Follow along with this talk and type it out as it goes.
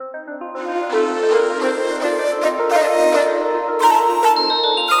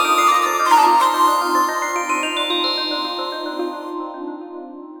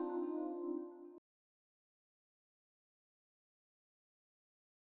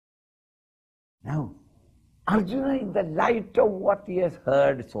Now, Arjuna, in the light of what he has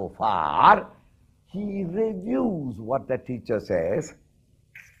heard so far, he reviews what the teacher says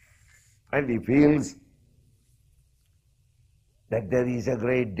and he feels that there is a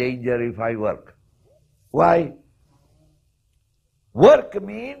great danger if I work. Why? Work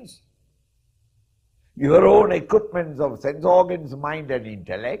means your own equipments of sense organs, mind and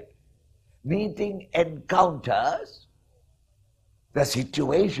intellect, meeting encounters, the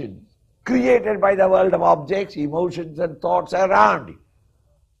situations created by the world of objects, emotions and thoughts around you.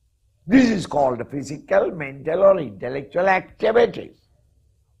 This is called physical, mental or intellectual activities.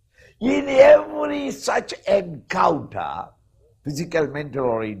 In every such encounter, physical, mental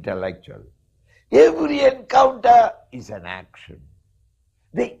or intellectual, every encounter is an action.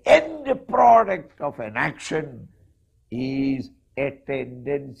 The end product of an action is a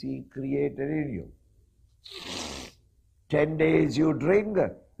tendency created in you. 10 days you drink,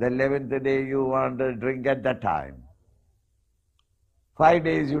 the 11th day you want to drink at that time. 5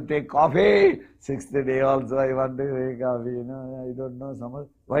 days you take coffee, 6th day also I want to take coffee, I don't know some.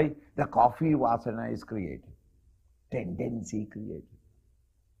 Why? The coffee vasana is created, tendency created.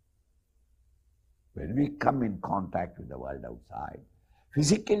 When we come in contact with the world outside,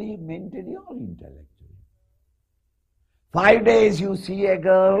 physically, mentally or intellectually. 5 days you see a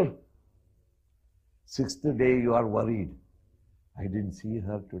girl, 6th day you are worried. I didn't see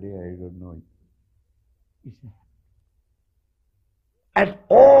her today, I don't know. At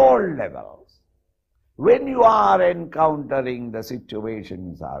all levels, when you are encountering the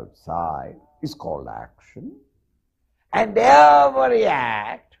situations outside, it's called action. And every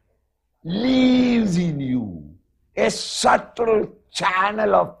act leaves in you a subtle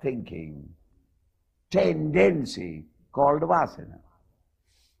channel of thinking, tendency called vasana.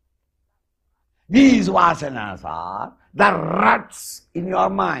 These vasanas are the ruts in your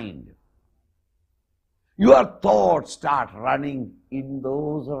mind. Your thoughts start running in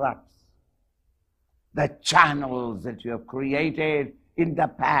those ruts, the channels that you have created in the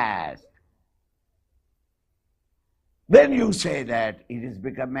past. Then you say that it has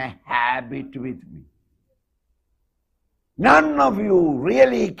become a habit with me. None of you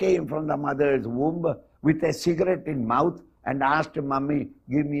really came from the mother's womb with a cigarette in mouth and asked Mummy,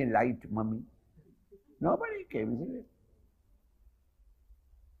 give me a light, Mummy. Nobody came, isn't it?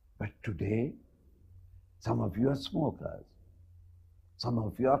 But today, some of you are smokers. Some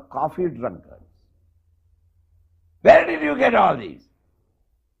of you are coffee drunkards. Where did you get all these?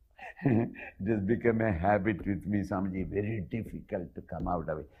 It has become a habit with me, Swamiji, very difficult to come out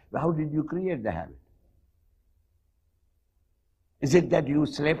of it. How did you create the habit? Is it that you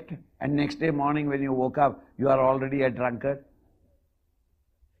slept and next day morning when you woke up, you are already a drunkard?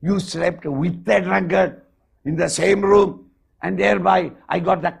 You slept with a drunkard in the same room and thereby I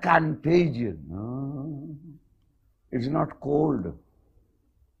got the contagion. No, it's not cold.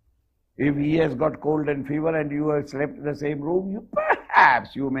 If he has got cold and fever and you have slept in the same room,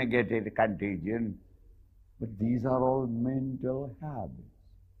 perhaps you may get a contagion. But these are all mental habits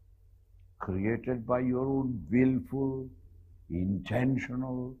created by your own willful,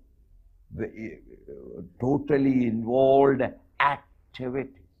 intentional, totally involved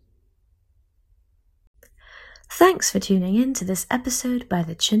activity. Thanks for tuning in to this episode by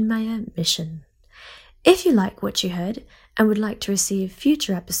the Chinmaya Mission. If you like what you heard and would like to receive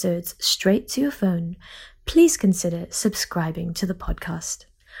future episodes straight to your phone, please consider subscribing to the podcast.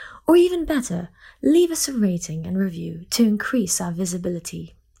 Or even better, leave us a rating and review to increase our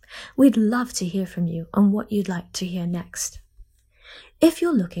visibility. We'd love to hear from you on what you'd like to hear next. If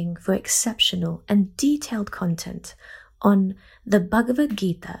you're looking for exceptional and detailed content on the Bhagavad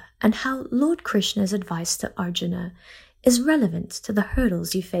Gita and how Lord Krishna's advice to Arjuna is relevant to the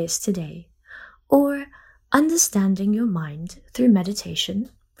hurdles you face today, or understanding your mind through meditation,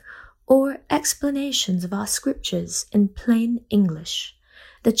 or explanations of our scriptures in plain English,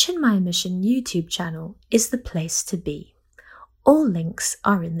 the Chinmaya Mission YouTube channel is the place to be. All links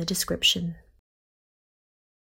are in the description.